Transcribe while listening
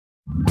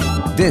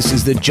This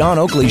is the John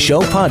Oakley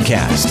Show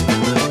podcast.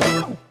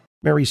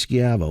 Mary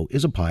Schiavo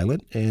is a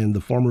pilot and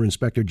the former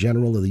Inspector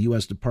General of the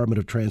U.S. Department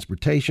of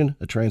Transportation,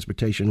 a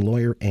transportation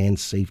lawyer and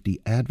safety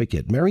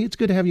advocate. Mary, it's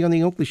good to have you on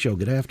the Oakley Show.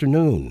 Good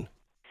afternoon.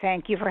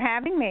 Thank you for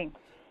having me.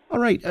 All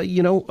right.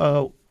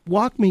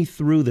 Walk me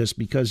through this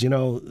because,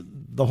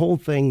 the whole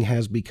thing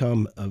has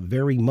become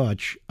very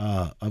much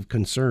of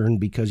concern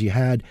because you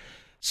had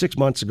 6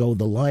 months ago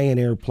the Lion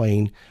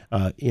airplane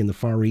in the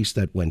Far East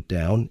that went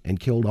down and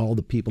killed all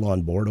the people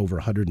on board, over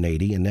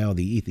 180, and now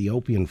the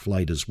Ethiopian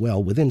flight as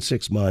well. Within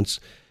 6 months,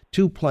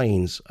 2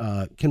 planes.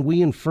 Can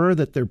we infer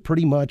that they're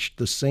pretty much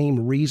the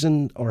same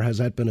reason, or has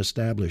that been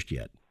established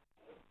yet?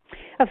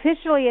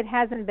 Officially, it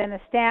hasn't been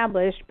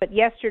established, but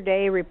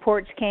yesterday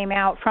reports came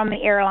out from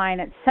the airline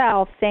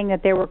itself saying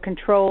that there were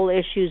control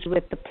issues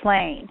with the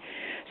plane.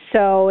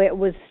 So it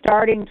was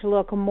starting to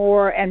look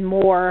more and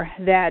more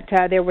that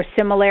there were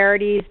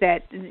similarities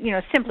that,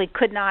 simply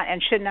could not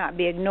and should not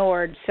be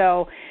ignored.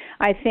 So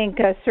I think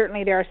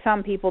certainly there are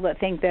some people that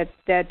think that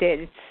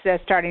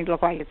it's starting to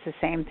look like it's the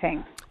same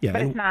thing. Yeah,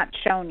 but it's not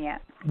shown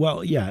yet.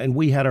 Well, yeah, and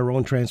we had our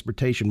own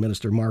transportation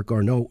minister, Mark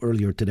Arnault,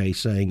 earlier today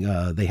saying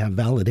they have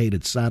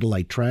validated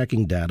satellite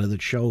tracking data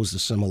that shows the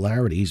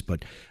similarities.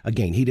 But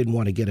again, he didn't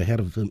want to get ahead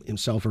of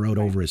himself or out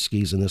over his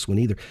skis in this one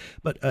either.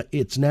 But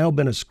it's now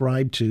been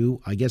ascribed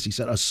to, I guess he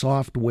said, a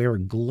software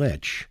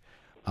glitch.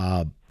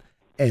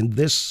 And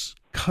this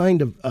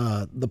kind of,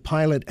 the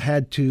pilot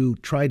had to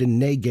try to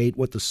negate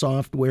what the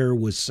software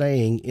was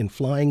saying in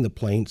flying the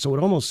plane. So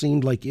it almost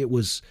seemed like it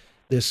was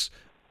this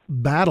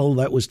battle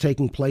that was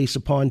taking place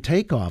upon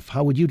takeoff.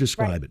 How would you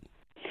describe it?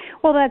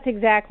 Well, that's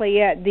exactly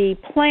it. The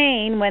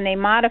plane, when they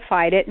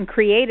modified it and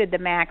created the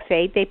MAX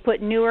 8, they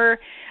put newer,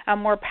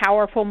 more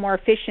powerful, more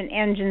efficient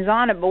engines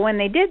on it. But when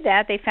they did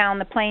that, they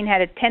found the plane had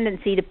a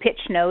tendency to pitch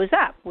nose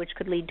up, which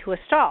could lead to a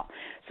stall.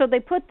 So they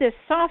put this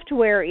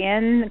software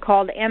in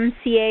called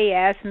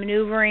MCAS,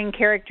 Maneuvering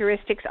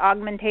Characteristics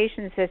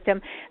Augmentation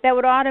System, that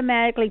would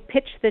automatically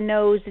pitch the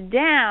nose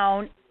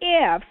down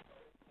if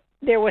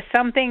there was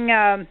something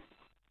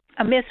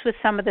amiss with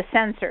some of the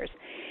sensors.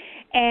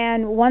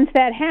 And once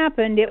that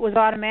happened, it was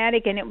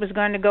automatic and it was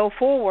going to go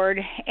forward.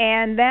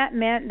 And that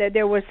meant that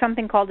there was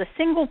something called a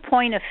single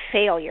point of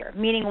failure,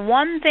 meaning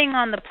one thing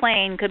on the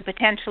plane could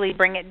potentially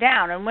bring it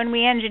down. And when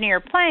we engineer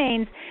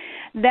planes,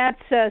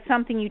 that's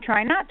something you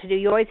try not to do.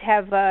 You always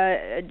have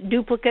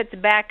duplicates,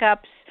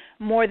 backups,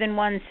 more than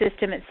one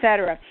system,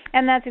 etc.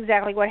 And that's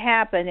exactly what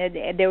happened.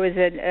 There was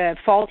a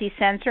faulty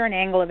sensor, an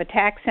angle of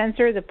attack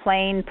sensor. The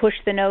plane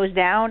pushed the nose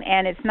down,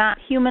 and it's not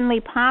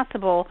humanly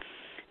possible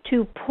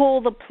to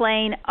pull the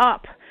plane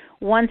up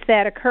once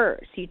that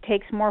occurs. It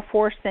takes more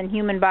force than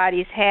human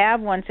bodies have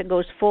once it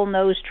goes full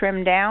nose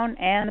trimmed down,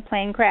 and the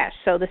plane crashed.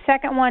 So the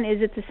second one,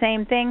 is it the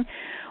same thing?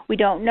 We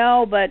don't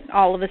know, but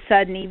all of a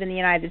sudden, even the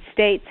United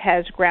States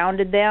has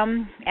grounded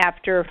them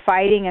after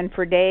fighting and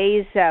for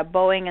days.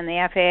 Boeing and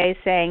the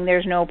FAA saying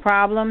there's no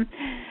problem.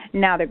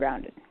 Now they're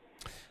grounded.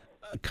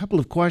 A couple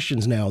of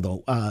questions now,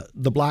 though.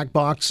 The black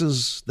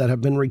boxes that have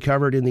been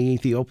recovered in the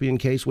Ethiopian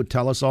case would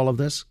tell us all of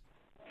this?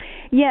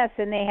 Yes,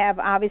 and they have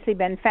obviously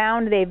been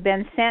found. They've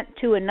been sent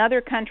to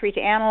another country to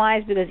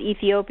analyze because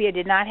Ethiopia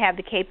did not have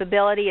the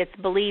capability. It's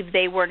believed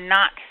they were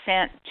not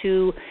sent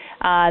to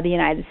the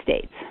United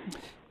States.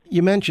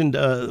 You mentioned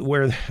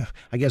where,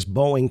 I guess,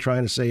 Boeing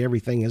trying to say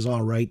everything is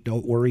all right.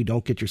 Don't worry.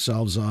 Don't get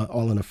yourselves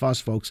all in a fuss,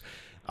 folks.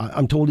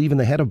 I'm told even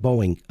the head of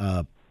Boeing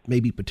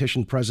maybe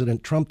petitioned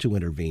President Trump to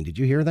intervene. Did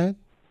you hear that?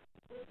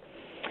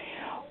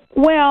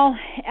 Well,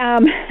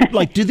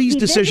 do these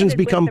decisions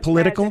become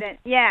political?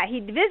 Yeah, he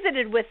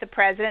visited with the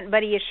president,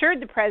 but he assured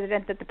the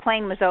president that the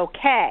plane was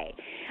okay.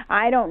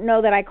 I don't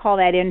know that I call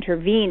that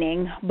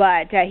intervening,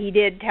 but he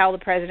did tell the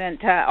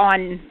president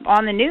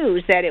on the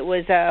news that it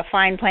was a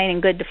fine plane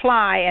and good to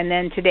fly, and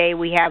then today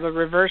we have a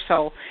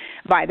reversal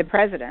by the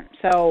president.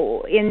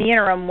 So in the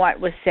interim,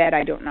 what was said,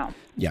 I don't know.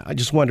 Yeah, I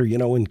just wonder,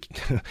 in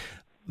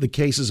the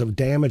cases of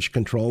damage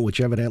control, which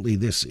evidently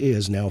this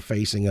is now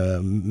facing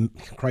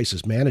a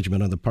crisis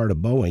management on the part of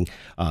Boeing,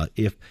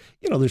 if,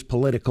 there's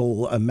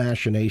political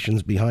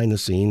machinations behind the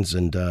scenes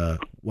and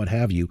what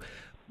have you.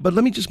 But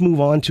let me just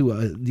move on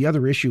to the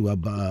other issue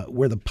of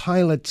where the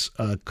pilots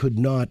could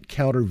not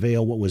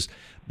countervail what was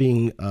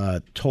being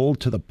told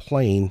to the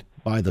plane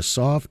by the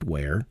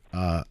software.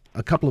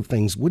 A couple of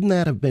things. Wouldn't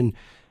that have been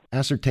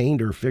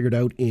ascertained or figured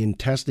out in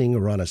testing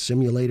or on a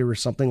simulator or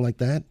something like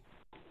that?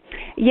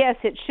 Yes,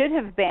 it should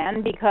have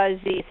been, because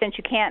since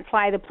you can't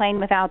fly the plane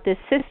without this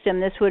system,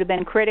 this would have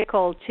been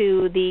critical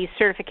to the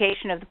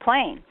certification of the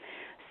plane.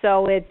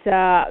 So it's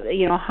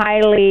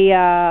highly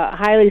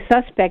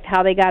suspect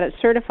how they got it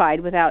certified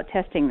without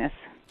testing this.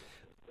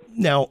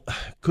 Now,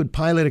 could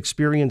pilot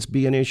experience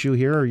be an issue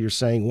here, or you're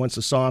saying once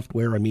the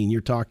software,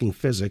 you're talking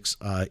physics,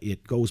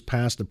 it goes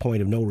past the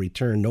point of no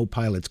return, no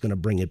pilot's going to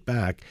bring it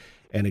back,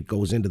 and it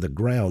goes into the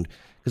ground?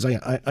 Because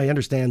I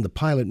understand the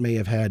pilot may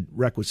have had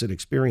requisite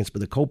experience, but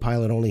the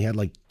co-pilot only had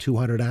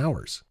 200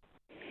 hours.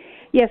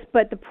 Yes,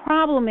 but the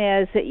problem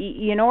is that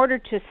in order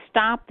to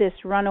stop this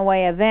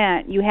runaway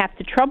event, you have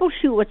to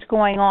troubleshoot what's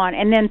going on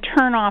and then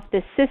turn off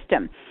the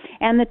system.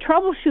 And the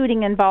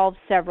troubleshooting involves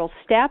several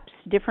steps,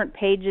 different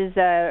pages,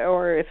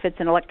 or if it's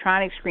an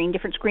electronic screen,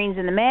 different screens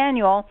in the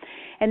manual,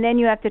 and then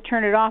you have to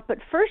turn it off. But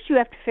first you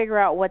have to figure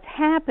out what's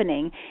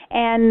happening.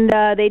 And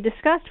they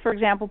discussed, for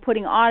example,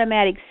 putting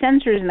automatic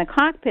sensors in the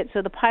cockpit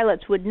so the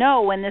pilots would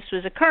know when this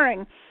was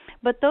occurring.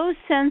 But those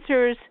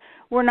sensors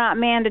were not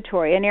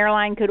mandatory. An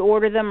airline could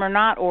order them or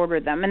not order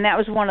them, and that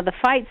was one of the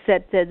fights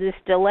that this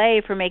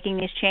delay for making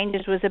these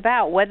changes was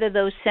about, whether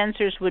those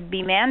sensors would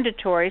be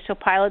mandatory so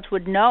pilots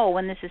would know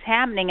when this is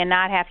happening and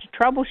not have to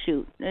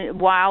troubleshoot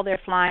while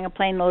they're flying a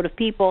plane load of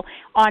people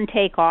on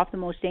takeoff, the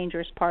most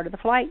dangerous part of the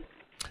flight.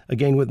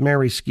 Again, with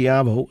Mary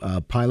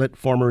Schiavo, pilot,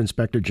 former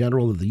Inspector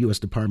General of the U.S.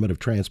 Department of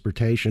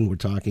Transportation. We're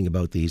talking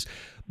about these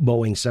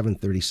Boeing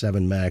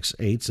 737 MAX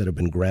 8s that have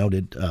been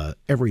grounded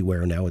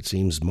everywhere now. It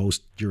seems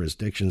most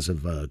jurisdictions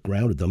have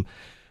grounded them.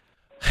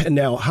 And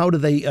now, how do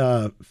they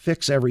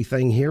fix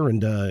everything here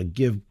and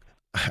give,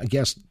 I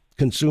guess,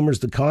 consumers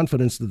the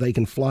confidence that they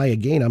can fly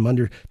again? I'm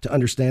to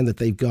understand that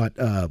they've got,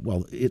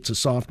 it's a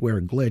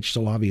software glitch,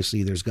 so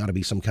obviously there's got to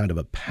be some kind of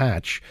a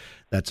patch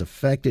that's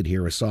affected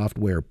here, a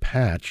software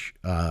patch.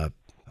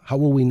 How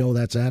will we know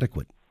that's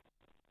adequate?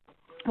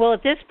 Well,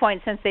 at this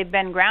point, since they've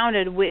been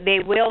grounded, they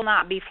will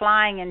not be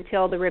flying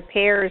until the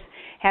repairs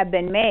have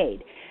been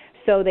made.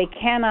 So they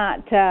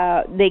cannot,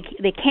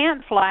 they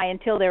can't fly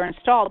until they're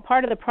installed.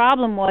 Part of the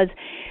problem was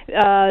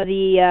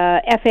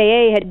the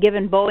FAA had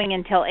given Boeing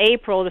until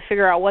April to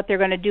figure out what they're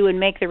going to do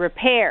and make the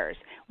repairs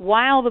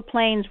while the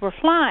planes were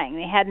flying.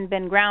 They hadn't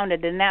been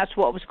grounded, and that's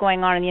what was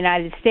going on in the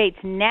United States.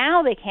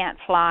 Now they can't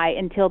fly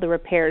until the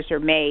repairs are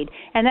made,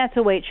 and that's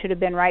the way it should have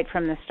been right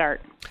from the start.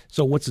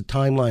 So what's the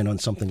timeline on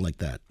something like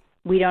that?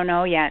 We don't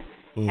know yet.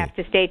 Have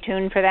to stay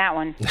tuned for that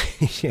one.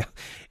 Yeah.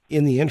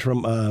 In the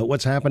interim,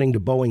 what's happening to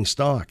Boeing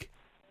stock?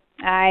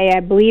 I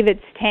believe it's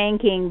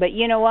tanking, but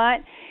you know what?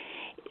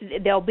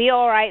 They'll be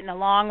all right in the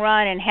long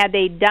run, and had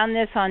they done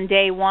this on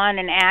day one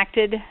and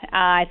acted,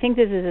 I think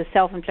this is a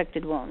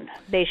self-inflicted wound.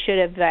 They should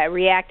have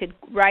reacted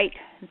right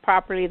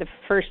properly the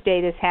first day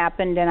this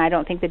happened, and I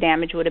don't think the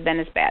damage would have been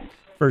as bad.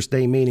 First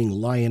day meaning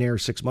Lion Air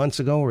 6 months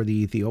ago, or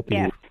the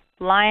Ethiopian? Yes,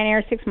 Lion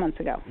Air 6 months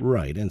ago.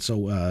 Right, and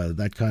so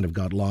that kind of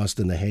got lost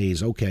in the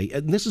haze. Okay,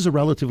 and this is a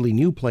relatively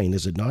new plane,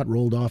 is it not?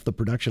 Rolled off the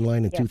production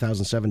line in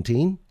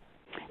 2017?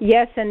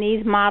 Yes, and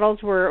these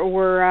models were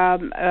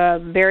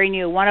very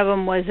new. One of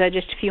them was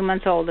just a few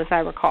months old, as I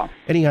recall.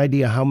 Any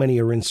idea how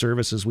many are in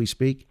service as we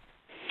speak?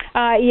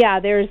 Yeah,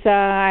 there's,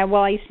 I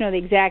used to know the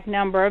exact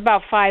number,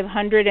 about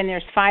 500, and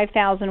there's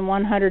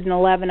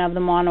 5,111 of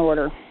them on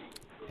order.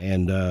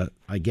 And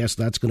I guess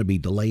that's going to be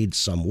delayed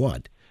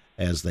somewhat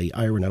as they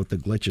iron out the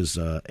glitches.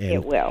 And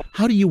it will.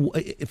 How do you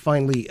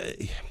finally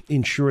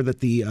ensure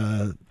that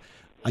the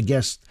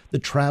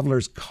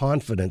traveler's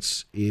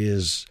confidence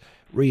is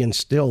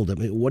reinstilled? I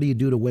mean, what do you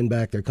do to win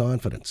back their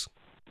confidence?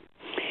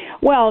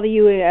 Well,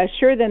 you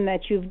assure them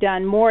that you've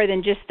done more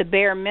than just the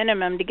bare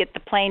minimum to get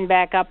the plane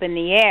back up in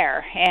the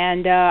air.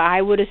 And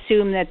I would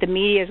assume that the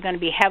media is going to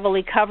be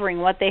heavily covering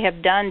what they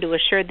have done to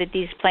assure that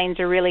these planes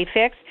are really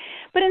fixed.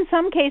 But in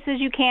some cases,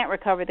 you can't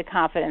recover the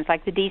confidence,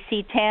 like the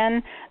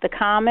DC-10, the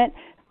Comet.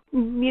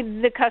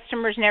 The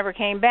customers never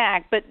came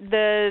back. But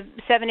the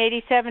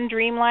 787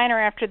 Dreamliner,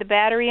 after the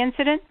battery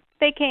incident,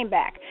 they came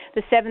back.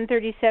 The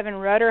 737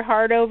 rudder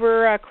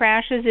hardover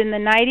crashes in the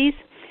 90s,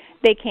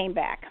 they came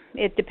back.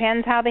 It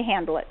depends how they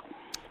handle it.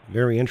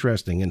 Very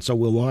interesting, and so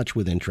we'll watch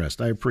with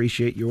interest. I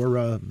appreciate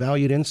your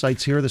valued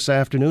insights here this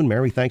afternoon.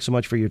 Mary, thanks so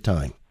much for your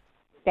time.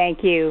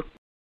 Thank you.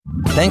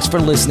 Thanks for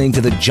listening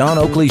to the John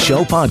Oakley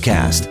Show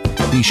podcast.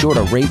 Be sure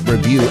to rate,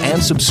 review,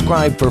 and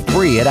subscribe for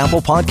free at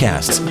Apple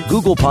Podcasts,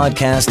 Google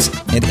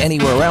Podcasts, and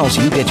anywhere else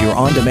you get your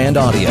on-demand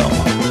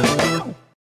audio.